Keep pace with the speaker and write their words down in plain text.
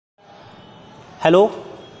Hello,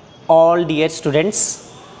 all dear students.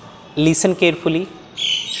 Listen carefully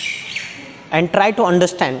and try to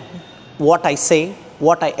understand what I say,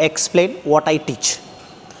 what I explain, what I teach.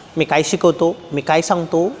 मी काय शिकवतो, मी काय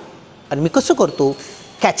सांगतो आणि मी कसं करतो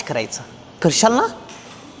कॅच करायचं. करशाल ना?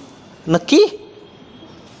 नक्की?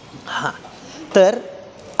 हां. तर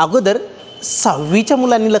अगोदर 6वीच्या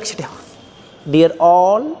मुलांनी लक्ष ठेवा. Dear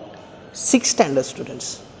all 6th standard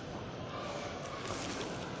students,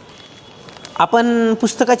 आपण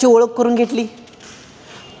पुस्तकाची ओळख करून घेतली.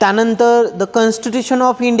 त्यानंतर द कॉन्स्टिट्यूशन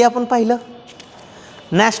ऑफ इंडिया पण पाहिलं,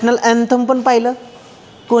 नॅशनल अँथम पण पाहिलं.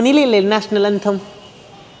 कोणी लिहिलेलं नॅशनल अँथम?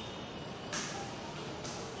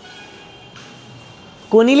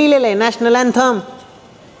 कोणी लिहिलेलं आहे national anthem?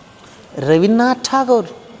 Rabindranath Tagore.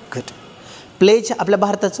 Good. Pledge आपल्या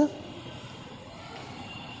भारताचं,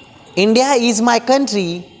 India is my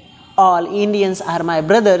country, all Indians R my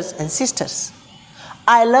brothers and sisters.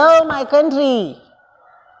 I love my country.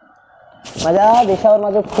 माझ्या देशावर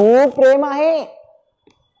माझं खूप प्रेम आहे.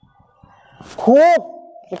 खूप.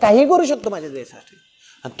 मी काही करू शकतो माझ्या देशासाठी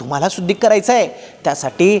आणि तुम्हाला सुद्धा करायचं आहे.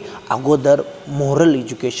 त्यासाठी अगोदर मोरल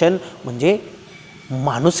एज्युकेशन म्हणजे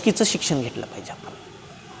माणुसकीचं शिक्षण घेतलं पाहिजे. आपण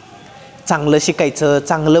चांगलं शिकायचं,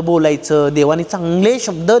 चांगलं बोलायचं, देवाने चांगले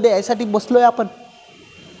शब्द द्यायसाठी बसलोय आपण.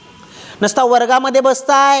 नसता वर्गामध्ये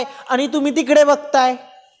बसताय आणि तुम्ही तिकडे बघताय.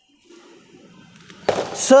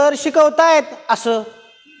 सर शिकवतायत असं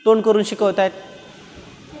तोंड करून शिकवतायत.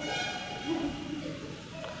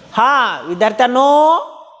 हा विद्यार्थ्यांनो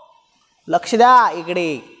लक्ष द्या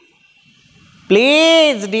इकडे.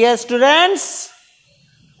 Please dear students,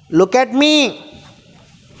 look at me.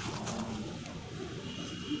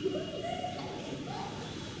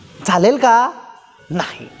 चालेल का?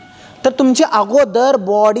 नाही. तर तुमची अगोदर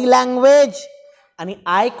बॉडी लँग्वेज आणि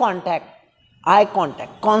आय कॉन्टॅक्ट,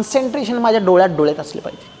 कॉन्सन्ट्रेशन माझ्या डोळ्यात डोळ्यात असले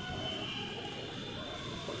पाहिजे.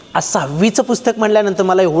 आज 6वीचं पुस्तक म्हणल्यानंतर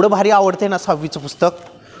मला एवढं भारी आवडते ना 6वीचं पुस्तक,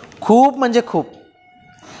 खूप म्हणजे खूप.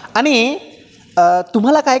 आणि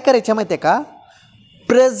तुम्हाला काय करायचं माहिती आहे का?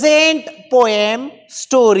 प्रेझेंट पोएम,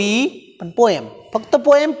 स्टोरी, पण पोएम, फक्त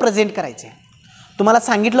पोएम प्रेझेंट करायचे. तुम्हाला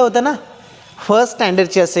सांगितलं होतं ना, 1st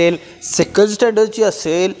स्टँडर्डची असेल, 2nd स्टँडर्डची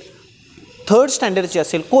असेल, 3rd स्टँडर्डची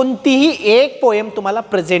असेल, कोणतीही एक पोएम तुम्हाला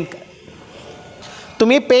प्रेझेंट करा.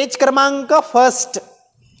 तुम्ही पेज क्रमांक 1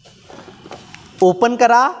 ओपन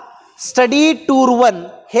करा. स्टडी टूर 1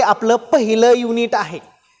 हे आपलं पहिलं युनिट आहे.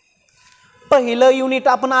 पहिलं युनिट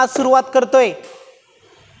आपण आज सुरुवात करतोय.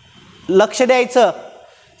 लक्ष द्यायचं.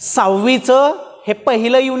 6वीचं हे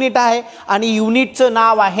पहिलं युनिट आहे आणि युनिटचं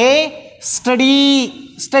नाव आहे स्टडी.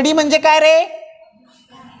 स्टडी म्हणजे काय रे?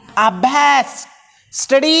 अभ्यास.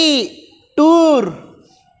 Study tour.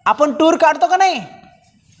 आपण टूर काढतो का नाही?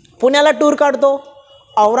 पुण्याला टूर काढतो,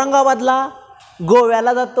 औरंगाबादला,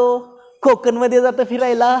 गोव्याला जातो, कोकणमध्ये जातो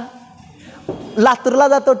फिरायला, लातूरला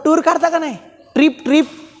जातो. टूर काढता का नाही? ट्रिप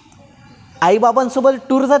आईबाबांसोबत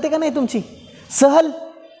टूर जाते का नाही तुमची? सहल.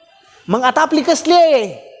 मग आता आपली कसली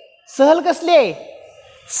आहे? सहल कसली आहे?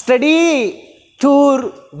 स्टडी टूर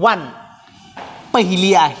 1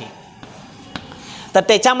 पहिली आहे. तर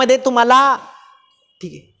त्याच्यामध्ये तुम्हाला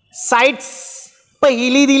ठीक आहे साइट्स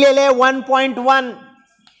पहिली दिलेले 1.1.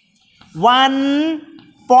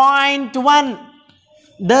 1.1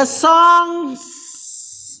 The songs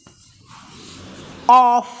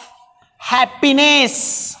of happiness.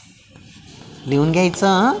 लिहून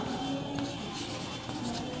घ्यायचं.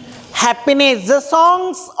 Happiness. The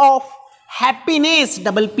songs of happiness.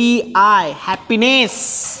 PPI. Happiness.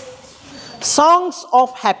 Songs of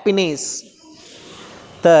happiness.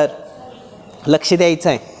 तर लक्ष द्यायचं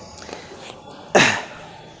आहे.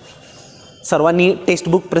 सर्वांनी टेक्स्ट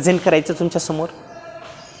बुक प्रेझेंट करायचं तुमच्या समोर.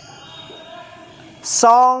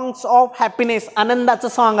 Songs of happiness. आनंदाचं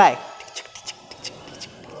सॉन्ग आहे.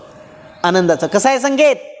 आनंदाचं कसं आहे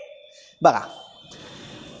संगीत बघा.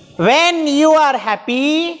 Wien you R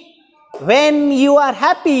happy, Wien you R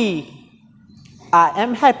happy, I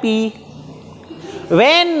am happy.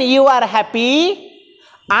 Wien you R happy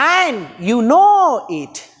and you know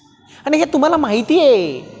it. आणि हे तुम्हाला माहिती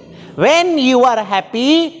आहे. Wien you R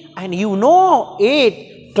happy and you know it,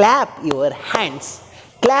 clap your hands.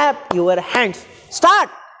 Clap your hands. Start.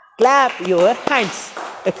 Clap your hands.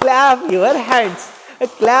 Clap your hands.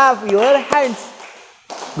 Clap your hands.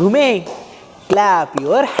 घुमे. Clap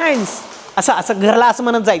your hands. असं घरला असं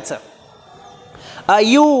म्हणत जायचं.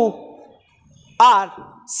 You are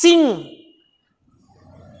sing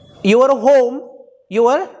your home,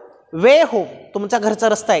 your way home. तुमच्या घरचा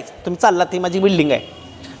रस्ता आहे, तुम्ही चालला, ती माझी बिल्डिंग आहे,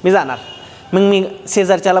 मी जाणार. मग मी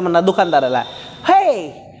शेजारच्याला म्हणणार दुकानदाराला, हे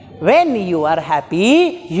Wien you R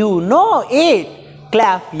happy you know it,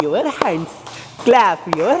 clap your hands. Clap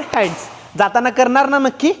your hands. जाताना करणार ना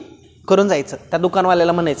नक्की, करून जायचं. त्या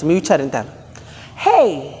दुकानवाल्याला म्हणायचं, मी विचारेन त्याला,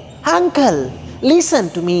 हे uncle listen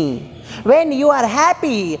to me, Wien you R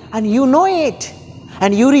happy and you know it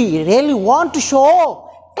and you really want to show,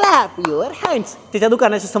 clap your hands. त्याच्या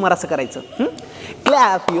दुकानाच्या समोर असं करायचं,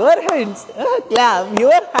 clap your hands, clap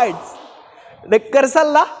your hands.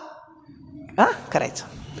 करसाल ना, हां करायचं.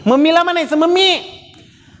 मम्मीला म्हणायचं, mummy,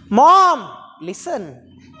 Maugham listen,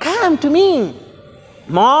 come to me,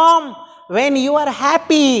 Maugham when you are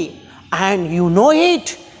happy and you know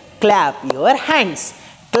it, clap your hands,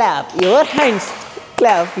 clap your hands,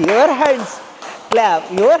 clap your hands,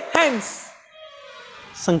 clap your hands.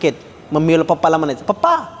 संकेत मम्मीला पप्पाला म्हणायचं,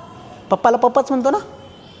 पप्पा, पप्पाला पप्पाच म्हणतो ना,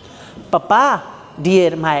 पप्पा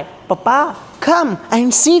डिअर माय पप्पा, come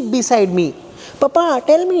and seat beside me, पप्पा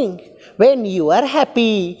tell me, when you are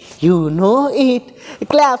happy you know it,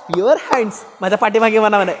 clap your hands. माझ्या पाठीमागे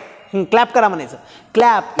म्हणा, क्लॅप करा म्हणायचं,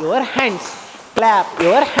 clap your hands, clap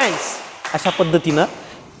your hands. अशा पद्धतीनं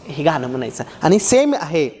हे गाणं म्हणायचं. आणि सेम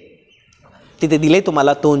आहे तिथे दिले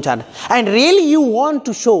तुम्हाला 2-4. And really you want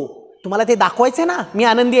to show, तुम्हाला ते दाखवायचं आहे ना, मी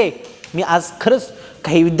आनंदी आहे. मी आज खरंच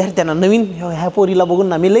काही विद्यार्थ्यांना नवीन ह्या पोरीला बघून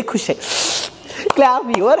ना मी लई खुश आहे.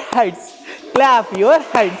 Clap your hands, clap your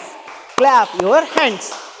hands, clap your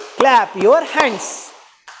hands, clap your hands.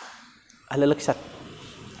 आलं लक्षात.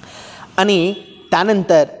 आणि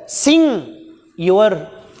त्यानंतर सिंग युअर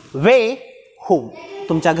वे होम,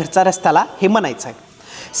 तुमच्या घरच्या रस्त्याला हे म्हणायचं आहे.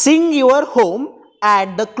 Singh your home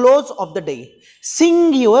at the close of the day,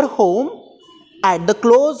 Singh your home at the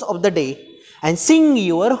close of the day and sing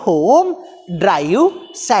your home drive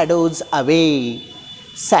सॅडोज away,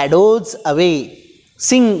 सॅडोज away.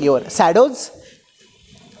 Singh your सॅडोज,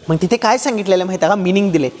 मग तिथे काय सांगितलेलं माहिती आहे का,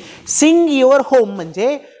 मिनिंग दिले. सिंग युअर होम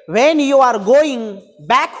म्हणजे Wien you R going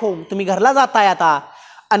back home, तुम्ही घरला जाताय आता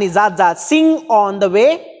आणि जात जात, sing on the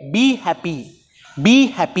way be happy, be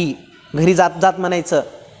happy. घरी जात जात म्हणायचं,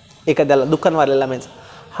 एखाद्याला दुकानवाल्याला म्हणायचं,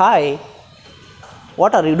 hi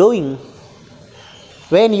what R you doing,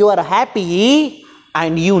 Wien you R happy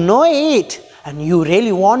and you know it and you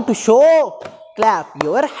really want to show, clap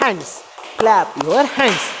your hands, clap your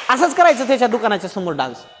hands. असंच करायचं त्याच्या दुकानाच्या समोर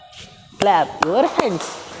dance, clap your hands,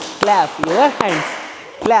 clap your hands,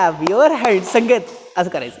 clap your hands. संगीत असं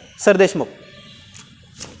करायचं. Sir Deshmukh,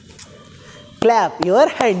 clap your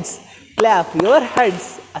hands, clap your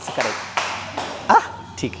hands असं करायचं.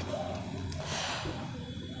 ठीक आहे.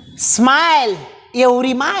 स्माइल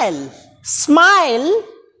एव्हरी माइल, स्माइल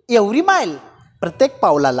एव्हरी माइल, प्रत्येक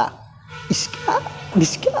पावलाला. डिस्क्या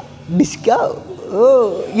डिस्क्या डिस्क्या.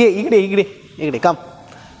 ओ ये इकडे इकडे इकडे, कम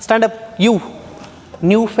stand up, you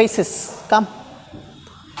new faces, come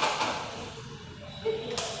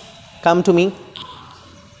come to me,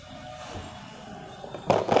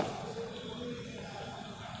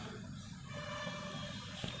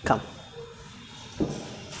 come.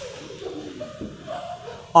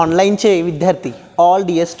 Online चे विद्यार्थी, all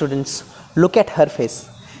dear students, look at her face,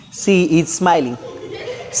 she is smiling,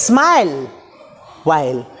 smile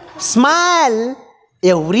while, smile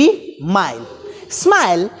every mile,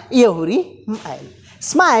 smile every mile,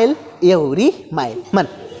 smile every mile. Man,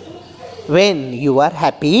 when you are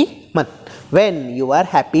happy, man, when you are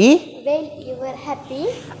happy, when you are happy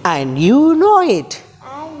and you know it,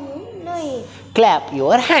 and you know it, clap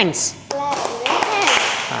your hands. clap your hands,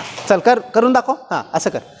 हां चल करून दाखव. हां असं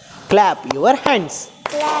कर, clap your hands.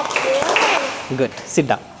 clap your hands. Good, sit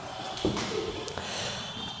down.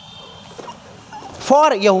 For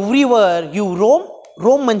everywhere you roam,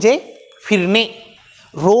 roam म्हणजे फिरणे.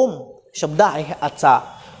 Rome शब्द आहे आजचा,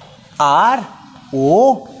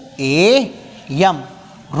 ROAM.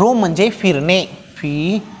 रोम म्हणजे फिरणे,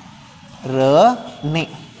 फिरणे.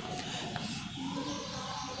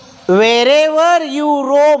 वेरेवर यू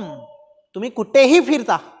रोम, तुम्ही कुठेही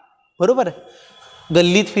फिरता, बरोबर.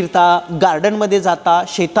 गल्लीत फिरता, गार्डनमध्ये जाता,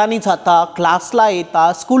 शेतानी जाता, क्लासला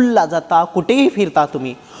येता, स्कूलला जाता, कुठेही फिरता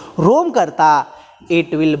तुम्ही, रोम करता.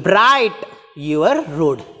 It will bright your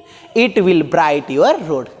road, it will bright your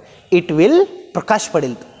road, it will प्रकाश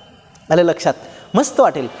पडेल. आलं लक्षात, मस्त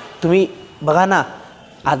वाटेल. तुम्ही बघा ना,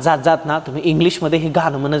 आज जात जात ना तुम्ही इंग्लिशमध्ये हे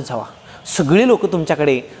गाणं म्हणत जावा, सगळी लोक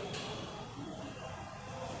तुमच्याकडे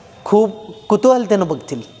खूप कुतूहलतेनं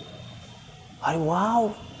बघतील. अरे वाव,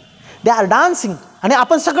 दे आर डान्सिंग. आणि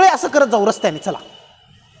आपण सगळे असं करत जाऊ रस्त्याने. चला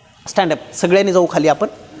स्टँडअप, सगळ्यांनी जाऊ खाली, आपण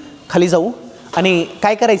खाली जाऊ आणि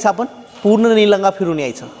काय करायचं, आपण पूर्ण नीलंगा फिरून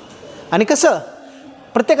यायचं. आणि कसं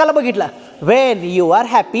प्रत्येकाला बघितलं, Wien you R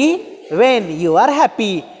happy, Wien you R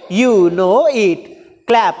happy you know it,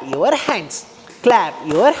 clap your hands, clap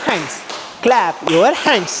your hands, clap your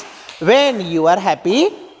hands. When you are happy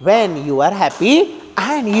when you are happy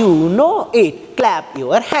and you know it, clap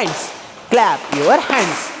your hands, clap your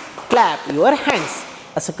hands, clap your hands.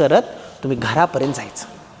 असं करत तुम्ही घरापर्यंत जायचं.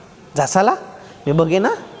 जासाला मी बघे ना,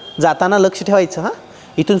 जाताना लक्ष ठेवायचं. हां,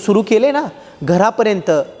 इथून सुरू केले ना,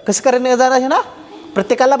 घरापर्यंत कसं करायला जाणार ना,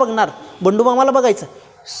 प्रत्येकाला बघणार, बंडू मामाला बघायचं.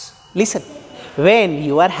 लिसन, when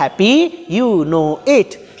you are happy you know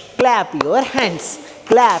it, clap your hands,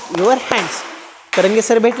 clap your hands. तरंगे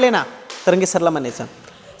सर भेटले ना, तरंगे सरला म्हणायचं,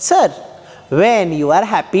 sir when you are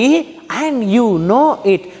happy and you know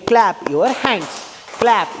it, clap your hands,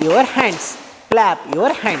 clap your hands, clap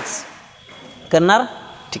your hands. करणार?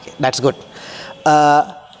 ठीक आहे, that's good.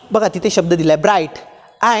 बघा तिथे शब्द दिला आहे bright,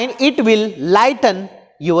 and it will lighten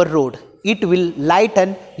your road, it will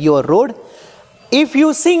lighten your road. If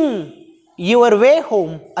you sing your way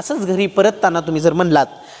home, असंच घरी परतताना तुम्ही जर म्हणलात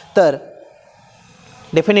तर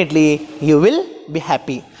definitely you will be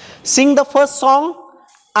happy. Sing the first song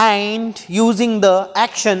and using the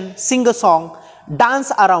action sing a song,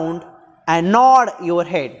 dance around and nod your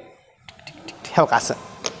head. हे बघा असं,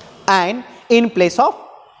 and in place of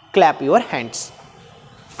clap your hands.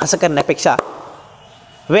 असं करण्यापेक्षा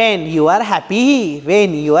when you are happy,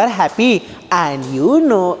 when you are happy and you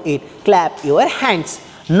know it, clap your hands,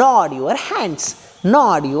 nod your hands,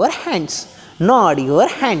 nod your hands, nod your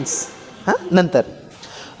hands. हां, नंतर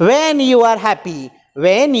when you are happy,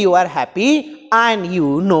 when you are happy and you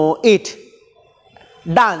know it,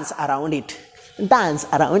 dance around it, dance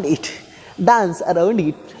around it, dance around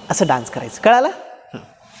it. असं dance करायचं. कळालं?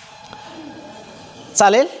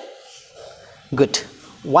 चालेल? Good.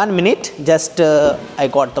 1 minute, just I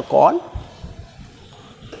got the call.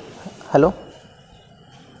 Hello,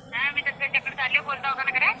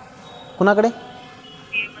 कुणाकडे?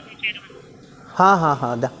 हां हां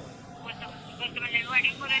हां, द्या.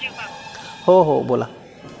 हो हो, बोला.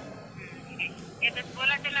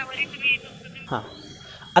 हां,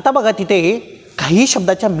 आता बघा तिथे काही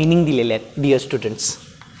शब्दाच्या मिनिंग दिलेल्या आहेत डिअर स्टुडंट्स.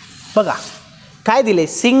 बघा काय दिले,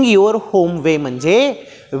 सिंग युअर होम वे म्हणजे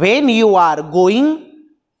Wien you R going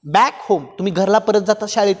back home, तुम्ही घरला परत जाता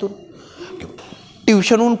शाळेतून,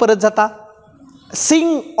 ट्युशनहून परत जाता.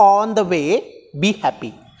 Sing on the way, be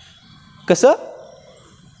happy. कसं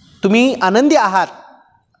तुम्ही आनंदी आहात,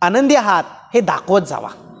 आनंदी आहात हे दाखवत जावा.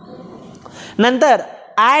 नंतर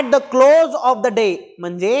at the close of the day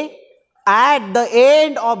म्हणजे at the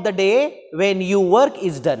end of the day Wien you work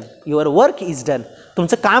is done, your work is done.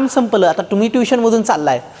 तुमचं काम संपलं, आता तुम्ही ट्युशनमधून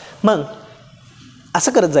चाललाय, मग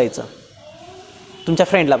असं करत जायचं. तुमच्या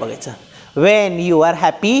फ्रेंडला बघायचं, Wien you R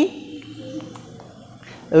happy,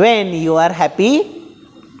 Wien you R happy,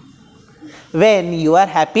 Wien you R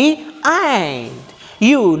happy and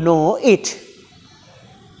you know it,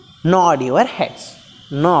 Nord your heads,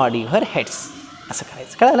 Nord your heads. असं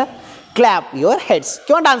करायचं. कळलं? क्लॅप युअर हेड्स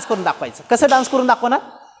किंवा डान्स करून दाखवायचं. कसं डान्स करून दाखवणार?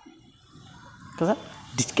 कसं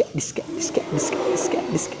डिस्क्या डिस्क्या डिस्क्या डिस्क्या डिस्क्या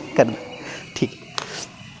डिस्क्या करणं. ठीक.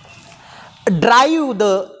 Drive the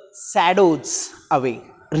सॅडोज away,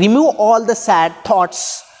 remove all the sad thoughts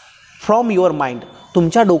from your mind.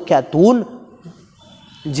 तुमच्या डोक्यातून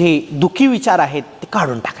जे दुःखी विचार आहेत ते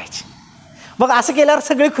काढून टाकायचे. मग असं केल्यावर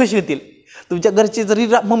सगळे खुश होतील. तुमच्या घरची जरी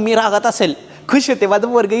मम्मी रागात असेल, खुश होते. माझं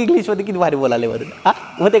वर्ग इंग्लिशमध्ये किती भारी बोलाले वरून. हां,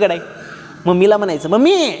 होते का नाही? मम्मीला म्हणायचं,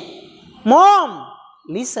 mummy, Maugham,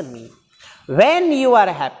 listen me, Wien you R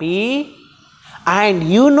happy and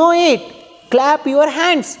you know it, clap your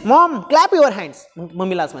hands. Maugham, clap your hands.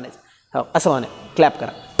 मम्मीलाच म्हणायचं. हो, असं म्हणा, क्लॅप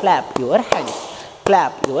करा. Clap your hands,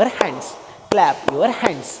 clap your hands, clap your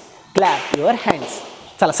hands, clap your hands.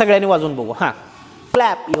 चला सगळ्यांनी वाजवून बघू. हां,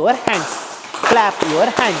 clap your hands, clap your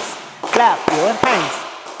hands, clap your hands,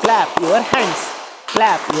 clap your hands,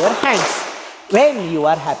 clap your hands. When you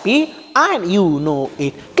are happy and you know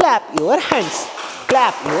it, clap your hands,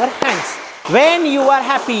 clap your hands. When you are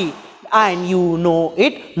happy and you know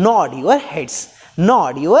it, nod your heads,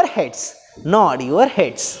 nod your heads, nod your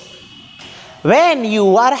heads. When you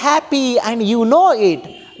are happy and you know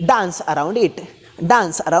it, dance around it,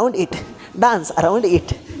 dance around it, dance around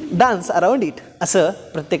it, dance around it. असं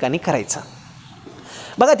प्रत्येकाने करायचं.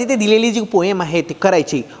 बघा तिथे दिलेली जी poem आहे ती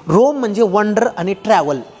करायची. Rome म्हणजे वंडर आणि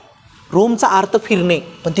ट्रॅव्हल. रोमचा अर्थ फिरणे,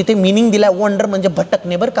 पण तिथे मिनिंग दिला वंडर म्हणजे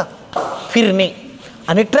भटकणे बरं का, फिरणे.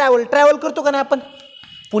 आणि ट्रॅव्हल, ट्रॅव्हल करतो का नाही आपण,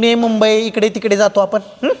 पुणे मुंबई इकडे तिकडे जातो आपण,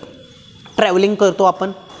 ट्रॅव्हलिंग करतो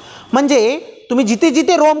आपण. म्हणजे तुम्ही जिथे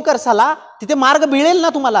जिथे रोम करसाला तिथे मार्ग मिळेल ना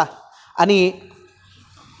तुम्हाला. आणि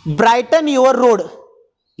ब्रायटन युअर रोड,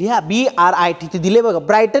 लिहा BRIT, तिथे दिले बघा,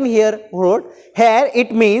 brighten here road. Hair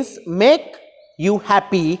it means make you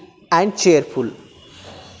happy and cheerful,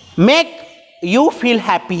 make you feel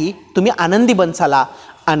happy, तुम्ही आनंदी बनसाला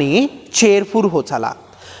आणि cheerful होचाला.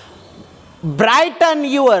 lighten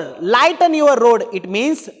your road. It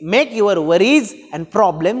means make your worries and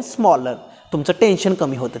problems smaller. तुमचं tension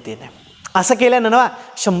कमी होतं त्याने. असं केल्यानं ना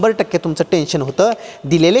 100% तुमचं टेन्शन होतं.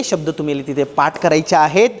 दिलेले शब्द तुम्ही तिथे पाठ करायचे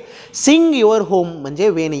आहेत. सिंग युअर होम म्हणजे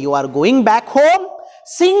Wien you R going back home,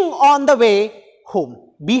 sing on the way home,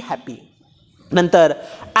 be happy. नंतर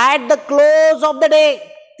at the close of the day,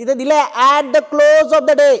 तिथे दिलंय at the close of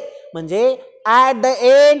the day म्हणजे at the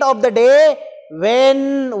end of the day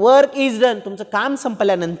Wien work is done. तुमचं काम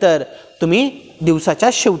संपल्यानंतर तुम्ही दिवसाच्या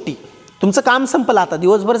शेवटी तुमचं काम संपलं, आता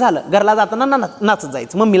दिवसभर झालं, घरला जाताना नाचत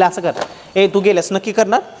जायचं. मम्मीला असं कर, ए तू गेल्यास नक्की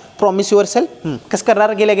करणार, प्रॉमिस युअर सेल्फ. कसं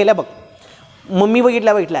करणार, गेल्या गेल्या बघ. मम्मी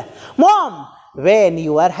बघितल्या Maugham Wien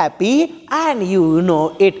you R happy and you know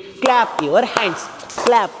it clap your hands,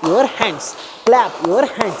 clap your hands, clap your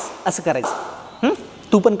hands. असं करायचं.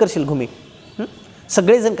 तू पण करशील घुमी,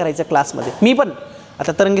 सगळेजण करायचं क्लासमध्ये. मी पण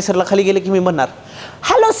आता तरंगी सरला खाली गेले की मी म्हणणार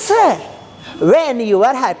hello sir, Wien you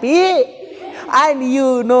R happy and you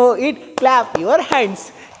know it, clap your hands,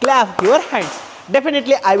 clap your hands.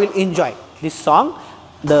 Definitely I will enjoy this song,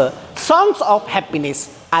 the songs of happiness.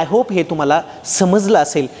 I hope हे तुम्हाला समजलं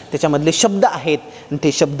असेल. त्याच्यामधले शब्द आहेत आणि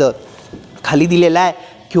ते शब्द खाली दिलेला आहे.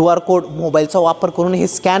 QR कोड मोबाईलचा वापर करून हे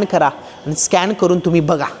स्कॅन करा आणि स्कॅन करून तुम्ही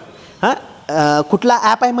बघा. कुठला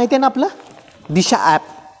ॲप आहे माहिती आहे ना आपलं, दिशा ॲप.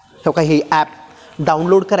 हो का, हे ॲप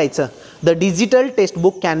डाउनलोड करायचं. The digital text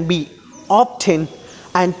book can be obtain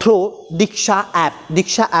and through Diksha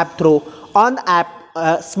app through on the app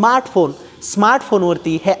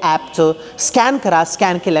स्मार्टफोनवरती हे ॲपचं स्कॅन करा.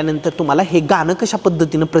 स्कॅन केल्यानंतर तुम्हाला हे गाणं कशा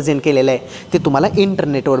पद्धतीनं प्रेझेंट केलेलं आहे ते तुम्हाला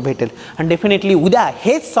इंटरनेटवर भेटेल. आणि डेफिनेटली उद्या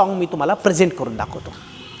हेच सॉन्ग मी तुम्हाला प्रेझेंट करून दाखवतो.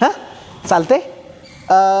 हां चालतंय.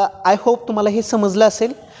 आय होप तुम्हाला हे समजलं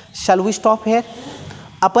असेल. Shall we stop hair.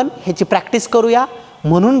 आपण ह्याची प्रॅक्टिस करूया,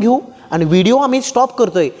 म्हणून घेऊ. आणि व्हिडिओ आम्ही स्टॉप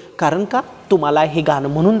करतोय कारण का तुम्हाला हे गाणं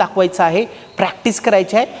म्हणून दाखवायचं आहे, प्रॅक्टिस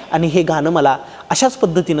करायची आहे. आणि हे गाणं मला अशाच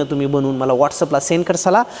पद्धतीनं तुम्ही बनवून मला व्हॉट्सअपला सेंड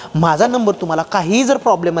करसाला. माझा नंबर, तुम्हाला काहीही जर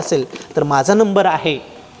प्रॉब्लेम असेल तर माझा नंबर आहे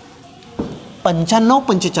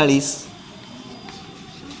 9545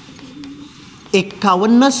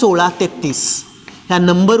 51 16 33. ह्या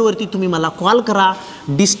नंबरवरती तुम्ही मला कॉल करा,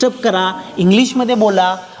 डिस्टर्ब करा, इंग्लिशमध्ये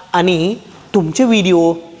बोला आणि तुमचे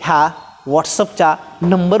व्हिडिओ ह्या व्हॉट्सअपच्या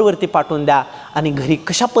नंबरवरती पाठवून द्या. आणि घरी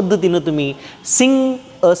कशा पद्धतीनं तुम्ही Singh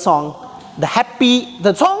a song, the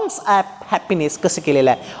songs app happiness कसं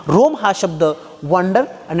केलेलं आहे. रोम हा शब्द वंडर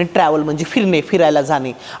आणि ट्रॅव्हल म्हणजे फिरणे, फिरायला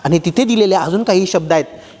जाणे. आणि तिथे दिलेले अजून काही शब्द आहेत.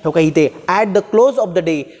 हो का, इथे at the close of the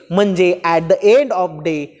day म्हणजे at the end of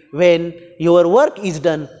day Wien your work is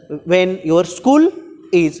done, Wien your school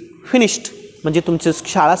is finished म्हणजे तुमची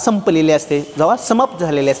शाळा संपलेली असते, जेव्हा समाप्त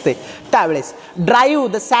झालेली असते त्यावेळेस. ड्राईव्ह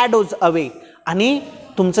द सॅडोज अवे आणि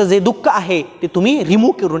तुमचं जे दुःख आहे ते तुम्ही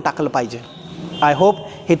रिमूव्ह करून टाकलं पाहिजे. आय होप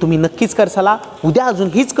हे तुम्ही नक्कीच करसाला. उद्या अजून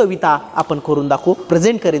हीच कविता आपण करून दाखवू,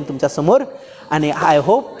 प्रेझेंट करेन तुमच्यासमोर. आणि I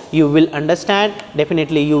hope you will understand.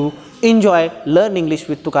 Definitely you enjoy, learn English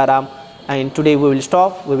with Tukaram. And today we will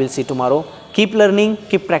stop, we will see tomorrow. Keep learning,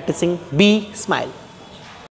 keep practising, B smile.